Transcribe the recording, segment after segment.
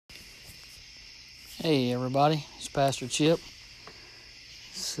Hey everybody, it's Pastor Chip,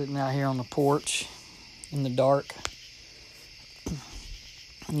 sitting out here on the porch in the dark.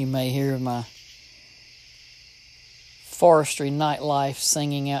 You may hear my forestry nightlife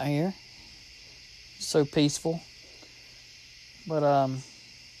singing out here. So peaceful. But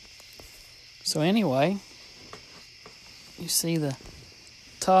so anyway, you see the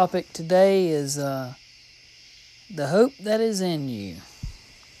topic today is the hope that is in you.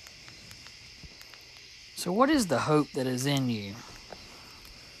 So what is the hope that is in you?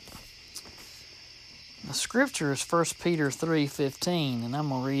 The scripture is 1 Peter 3:15, and I'm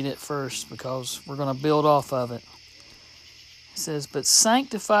going to read it first because we're going to build off of it. It says, "But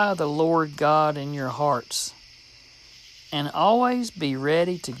sanctify the Lord God in your hearts, and always be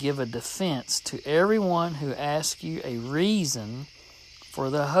ready to give a defense to everyone who asks you a reason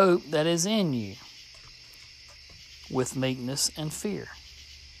for the hope that is in you, with meekness and fear."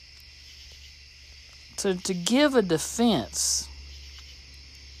 So to give a defense,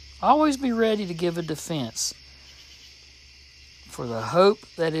 always be ready to give a defense for the hope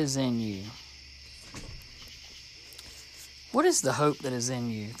that is in you. What is the hope that is in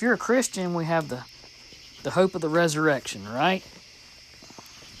you? If you're a Christian, we have the hope of the resurrection, right?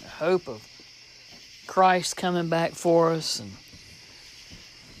 The hope of Christ coming back for us, and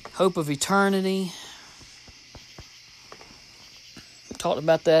hope of eternity. We talked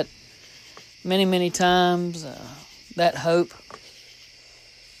about that many times, that hope.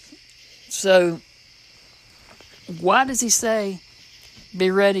 So, why does he say,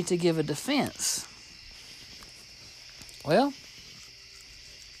 be ready to give a defense? Well,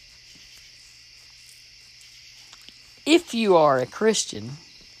 if you are a Christian,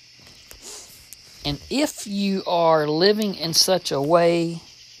 and if you are living in such a way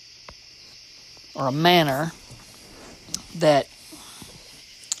or a manner that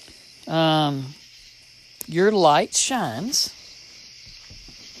your light shines,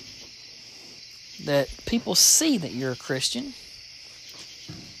 that people see that you're a Christian,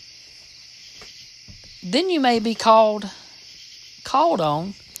 then you may be called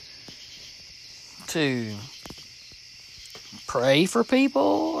on to pray for people,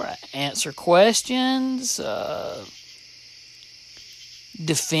 or answer questions,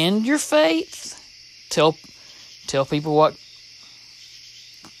 defend your faith, tell people what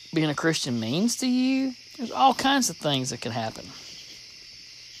being a Christian means to you. There's all kinds of things that can happen.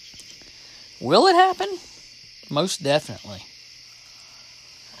 Will it happen? Most definitely.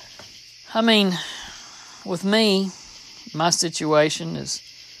 I mean, with me, my situation is,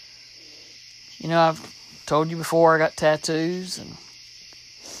 I've told you before I got tattoos, and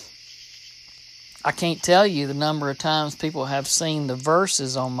I can't tell you the number of times people have seen the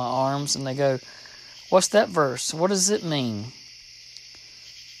verses on my arms and they go, "What's that verse? What does it mean?"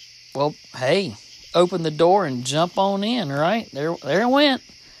 Well, hey, open the door and jump on in, right? There it went.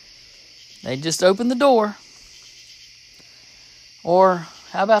 They just opened the door. Or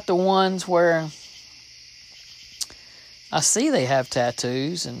how about the ones where I see they have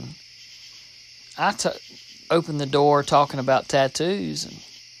tattoos, and I open the door talking about tattoos, and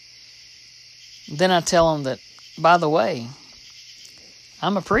then I tell them that, by the way,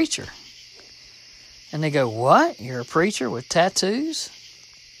 I'm a preacher. And they go, "What? You're a preacher with tattoos?"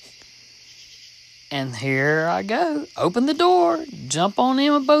 And here I go. Open the door. Jump on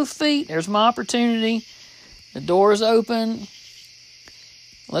in with both feet. There's my opportunity. The door is open.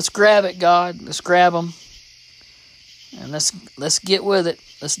 Let's grab it, God. Let's grab them. And let's get with it.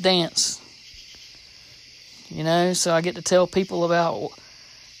 Let's dance. So I get to tell people about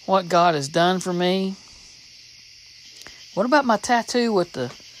what God has done for me. What about my tattoo with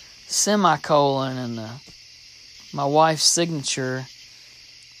the semicolon and my wife's signature?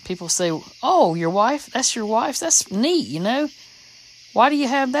 People say, "Oh, your wife? That's your wife's? That's neat, Why do you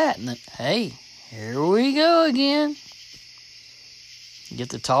have that?" And then, hey, here we go again. Get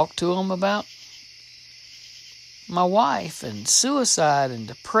to talk to them about my wife and suicide and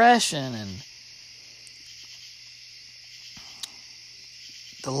depression and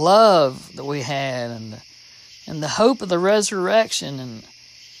the love that we had and the hope of the resurrection and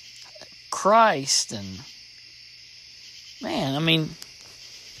Christ. And man, I mean,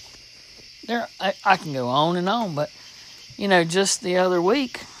 I can go on and on, but just the other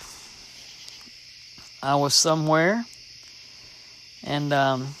week I was somewhere, and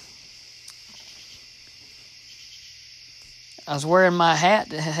I was wearing my hat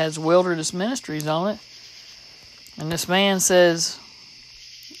that has Wilderness Ministries on it, and this man says,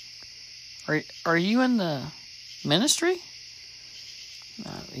 "Are you in the ministry?"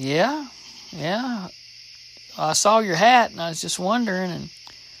 Yeah. I saw your hat, and I was just wondering, and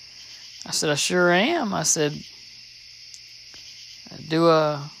I said, I sure am. I said, I do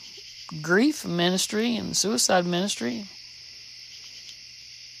a grief ministry and suicide ministry.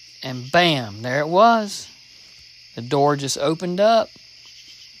 And bam, there it was. The door just opened up.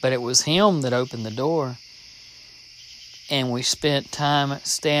 But it was him that opened the door. And we spent time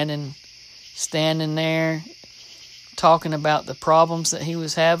standing there, talking about the problems that he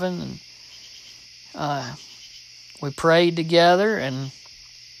was having. And we prayed together, and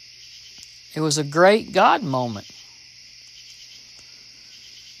it was a great God moment.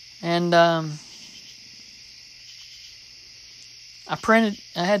 And I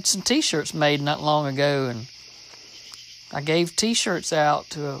had some t-shirts made not long ago, and I gave t-shirts out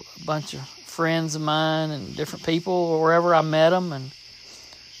to a bunch of friends of mine and different people or wherever I met them. And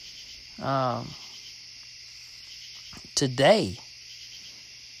today,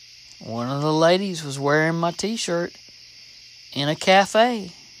 one of the ladies was wearing my t-shirt in a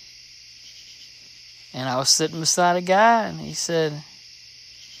cafe. And I was sitting beside a guy, and he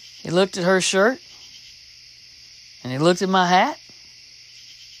looked at her shirt, and he looked at my hat,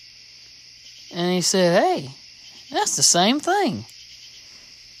 and he said, hey, that's the same thing.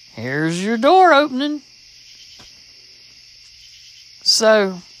 Here's your door opening.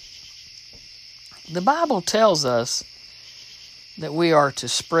 So, the Bible tells us that we are to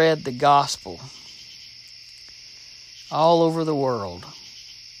spread the gospel all over the world.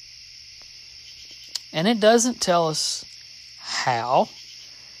 And it doesn't tell us how.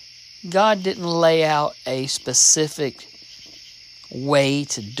 God didn't lay out a specific way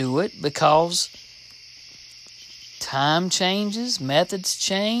to do it because time changes, methods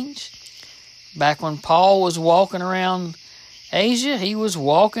change. Back when Paul was walking around Asia, he was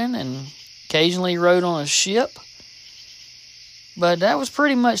walking and occasionally rode on a ship. But that was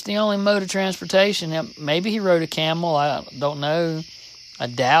pretty much the only mode of transportation. Maybe he rode a camel, I don't know. I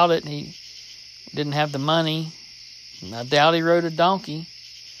doubt it. He didn't have the money. I doubt he rode a donkey.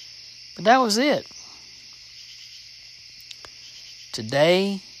 But that was it.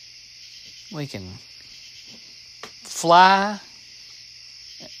 Today, we can fly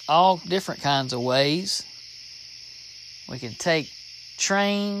all different kinds of ways. We can take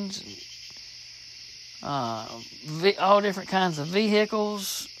trains, all different kinds of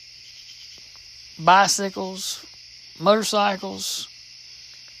vehicles, bicycles, motorcycles,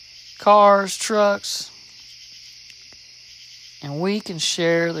 cars, trucks, and we can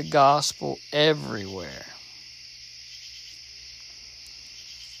share the gospel everywhere.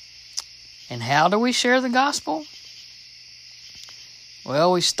 And how do we share the gospel?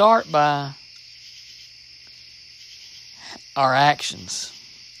 Well, we start by our actions.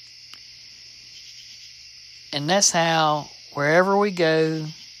 And that's how, wherever we go,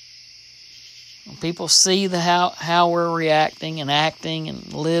 when people see how we're reacting and acting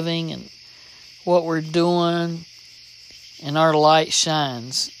and living and what we're doing, and our light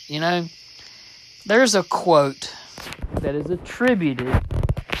shines. You know, there's a quote that is attributed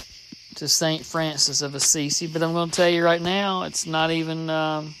to St. Francis of Assisi, but I'm going to tell you right now, it's not even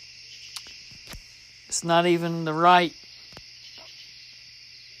the right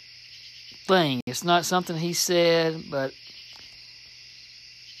thing. It's not something he said, but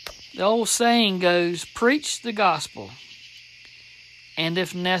the old saying goes, preach the gospel, and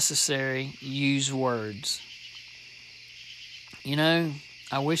if necessary, use words. You know,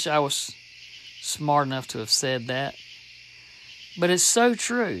 I wish I was smart enough to have said that, but it's so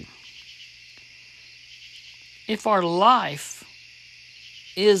true. If our life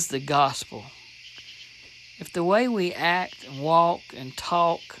is the gospel, if the way we act and walk and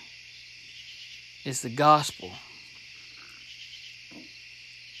talk is the gospel,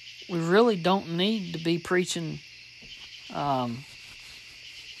 we really don't need to be preaching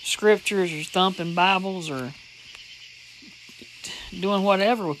scriptures or thumping Bibles or doing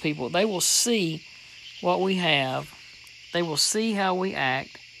whatever with people. They will see what we have. They will see how we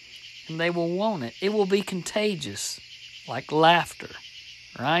act, and they will want it. It will be contagious, like laughter,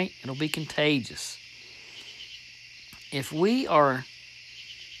 right? It'll be contagious. If we are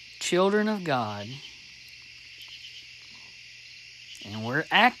children of God, and we're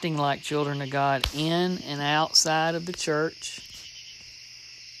acting like children of God in and outside of the church,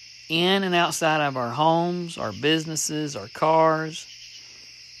 in and outside of our homes, our businesses, our cars,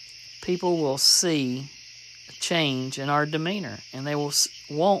 people will see a change in our demeanor, and they will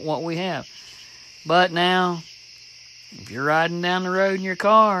want what we have. But now, if you're riding down the road in your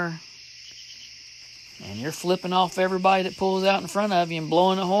car, and you're flipping off everybody that pulls out in front of you and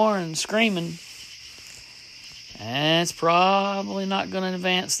blowing a horn and screaming, that's probably not going to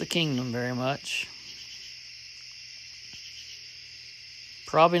advance the kingdom very much.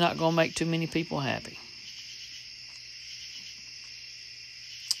 probably not going to make too many people happy.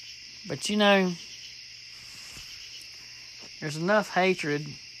 But there's enough hatred,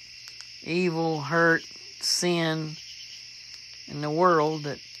 evil, hurt, sin in the world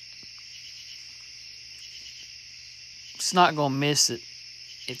that it's not going to miss it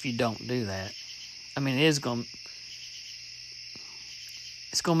if you don't do that. I mean, it's going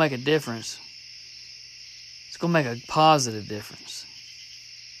to make a difference. It's going to make a positive difference.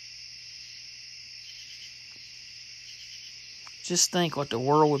 Just think what the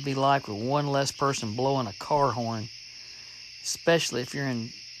world would be like with one less person blowing a car horn, especially if you're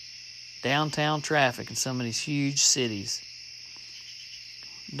in downtown traffic in some of these huge cities.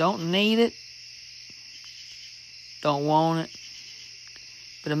 Don't need it. Don't want it.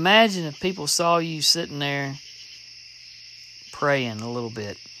 But imagine if people saw you sitting there praying a little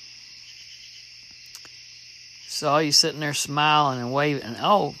bit. Saw you sitting there smiling and waving. And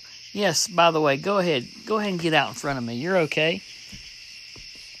oh, yes, by the way, go ahead and get out in front of me. You're okay.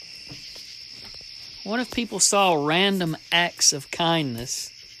 What if people saw random acts of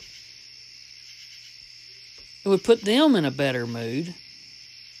kindness? It would put them in a better mood.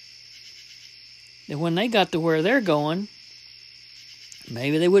 That when they got to where they're going,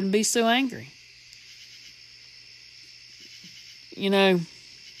 maybe they wouldn't be so angry. I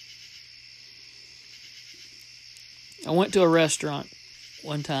went to a restaurant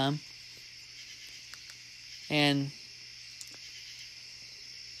one time, and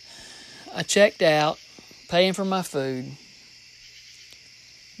I checked out, paying for my food,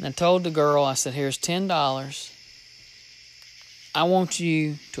 and I told the girl, I said, here's $10. I want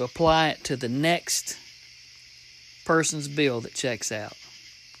you to apply it to the next person's bill that checks out.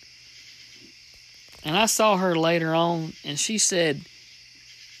 And I saw her later on, and she said,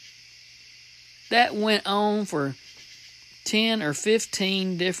 that went on for 10 or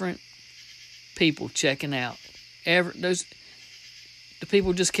 15 different people checking out. The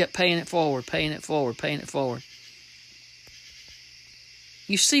people just kept paying it forward.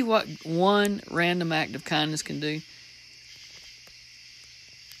 You see what one random act of kindness can do?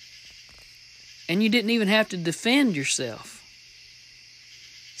 And you didn't even have to defend yourself.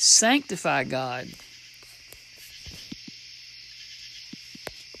 Sanctify God.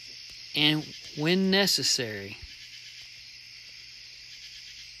 And when necessary,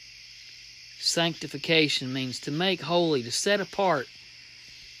 sanctification means to make holy, to set apart,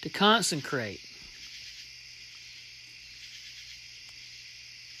 to consecrate.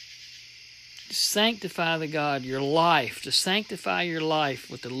 To sanctify your life, to sanctify your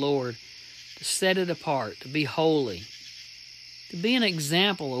life with the Lord, to set it apart, to be holy, to be an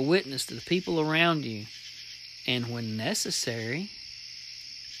example, a witness to the people around you, and when necessary,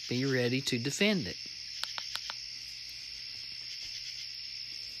 be ready to defend it.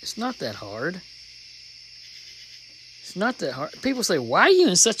 It's not that hard. It's not that hard. People say, why are you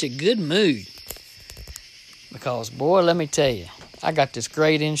in such a good mood? Because, boy, let me tell you, I got this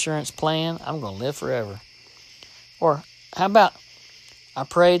great insurance plan. I'm going to live forever. Or how about I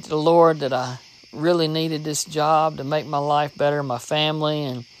prayed to the Lord that I really needed this job to make my life better, my family,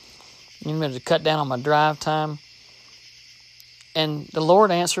 and to cut down on my drive time. And the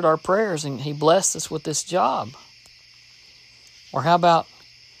Lord answered our prayers, and He blessed us with this job. Or how about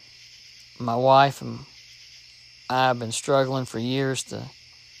my wife and I have been struggling for years to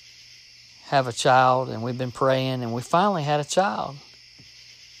have a child, and we've been praying, and we finally had a child.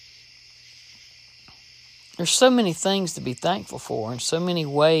 There's so many things to be thankful for, and so many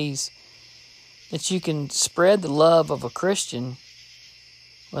ways that you can spread the love of a Christian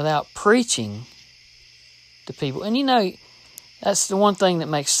without preaching to people. And that's the one thing that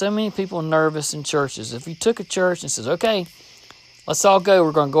makes so many people nervous in churches. If you took a church and says, okay, let's all go.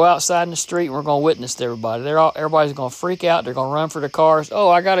 We're going to go outside in the street and we're going to witness to everybody. Everybody's going to freak out. They're going to run for their cars. Oh,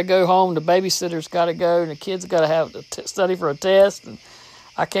 I got to go home. The babysitter's got to go. And the kids got to have to study for a test. And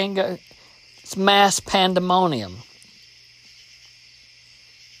I can't go. It's mass pandemonium.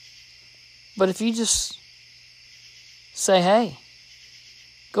 But if you just say, hey,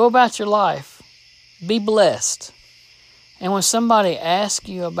 go about your life. Be blessed. And when somebody asks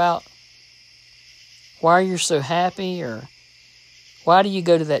you about why you're so happy, or why do you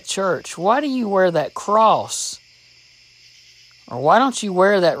go to that church? Why do you wear that cross? Or why don't you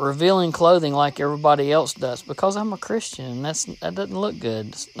wear that revealing clothing like everybody else does? Because I'm a Christian, and that doesn't look good.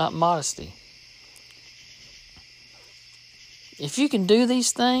 It's not modesty. If you can do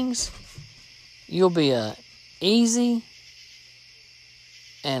these things, you'll be a easy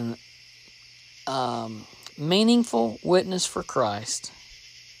and meaningful witness for Christ.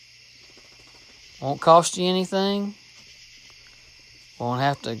 Won't cost you anything. Won't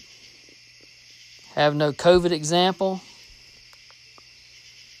have to have no COVID example.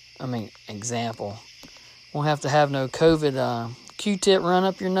 Won't have to have no COVID Q-tip run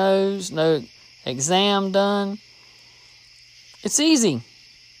up your nose, no exam done. It's easy.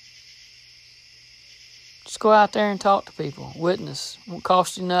 Just go out there and talk to people. Witness. Won't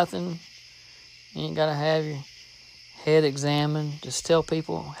cost you nothing. You ain't got to have your head examined. Just tell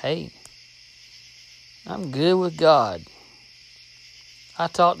people, hey, I'm good with God. I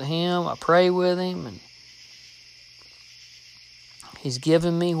talk to Him. I pray with Him. And He's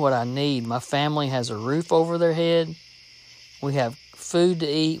given me what I need. My family has a roof over their head. We have food to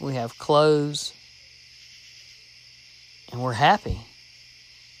eat. We have clothes. And we're happy.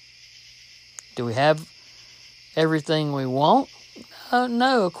 Do we have everything we want?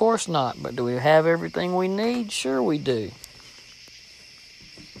 No, of course not. But do we have everything we need? Sure we do.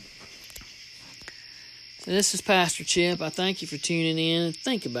 So this is Pastor Chip. I thank you for tuning in.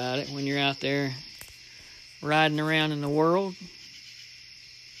 Think about it when you're out there riding around in the world.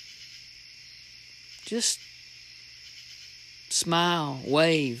 Just smile,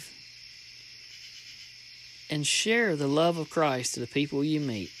 wave, and share the love of Christ to the people you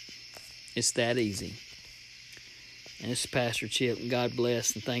meet. It's that easy. And this is Pastor Chip. God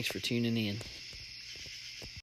bless, and thanks for tuning in.